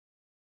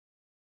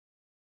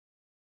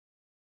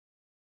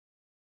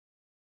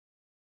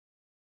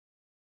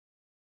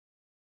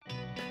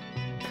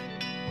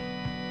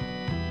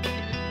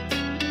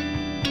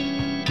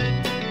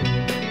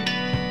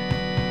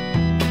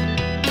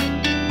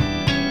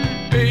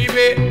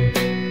Baby,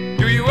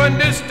 do you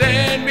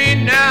understand me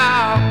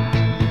now?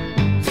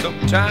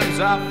 Sometimes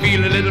I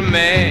feel a little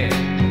mad,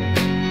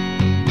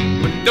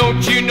 but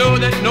don't you know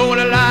that no one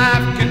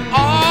alive can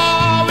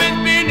always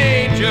be an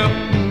angel?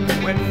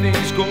 When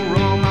things go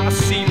wrong, I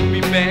seem to be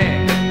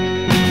bad.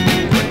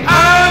 But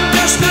I'm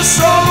just a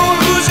soul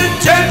whose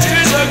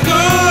intentions are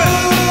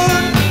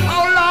good.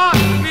 Oh Lord,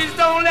 please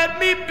don't let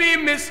me be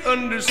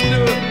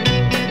misunderstood.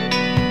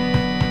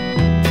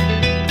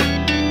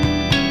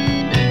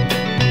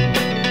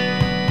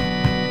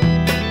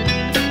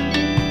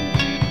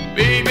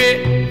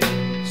 Baby,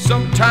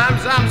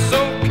 sometimes I'm so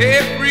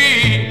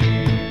carefree,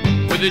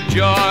 with a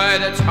joy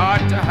that's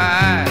hard to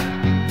hide.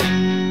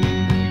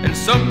 And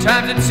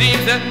sometimes it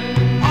seems that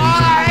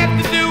all I have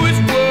to do is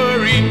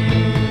worry,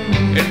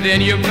 and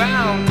then you're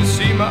bound to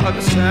see my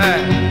other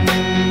side.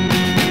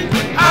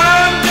 But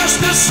I'm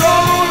just a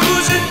soul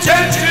whose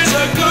intentions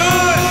are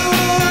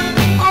good.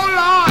 Oh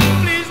Lord,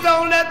 please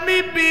don't let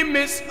me be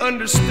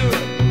misunderstood.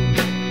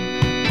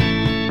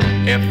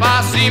 If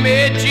I seem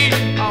edgy,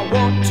 I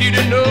want you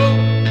to know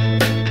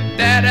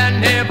that I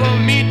never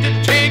mean to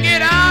take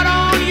it out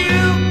on you.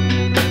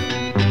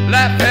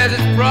 Life has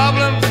its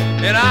problems,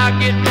 and I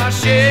get my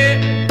share,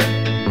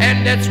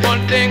 and that's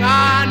one thing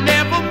I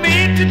never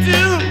mean to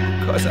do,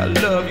 'cause I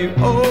love you.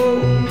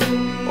 Oh,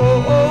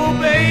 oh, oh,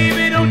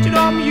 baby, don't you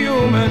know I'm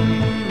human?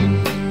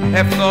 I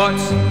have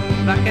thoughts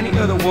like any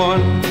other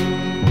one.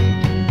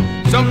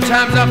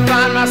 Sometimes I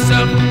find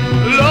myself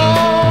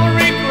alone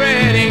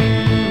regretting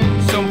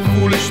some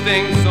foolish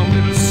thing, some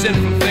little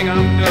sinful thing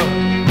I've done.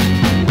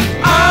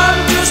 I'm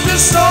just a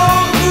soul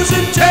whose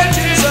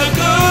intentions are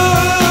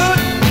good.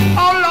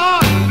 Oh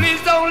Lord,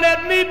 please don't let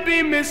me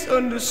be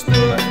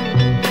misunderstood.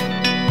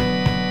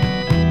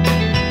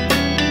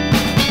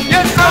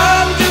 Yes,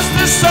 I'm just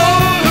a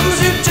soul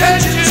whose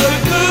intentions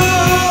are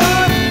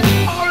good.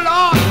 Oh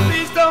Lord,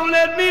 please don't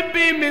let me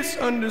be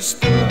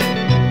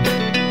misunderstood.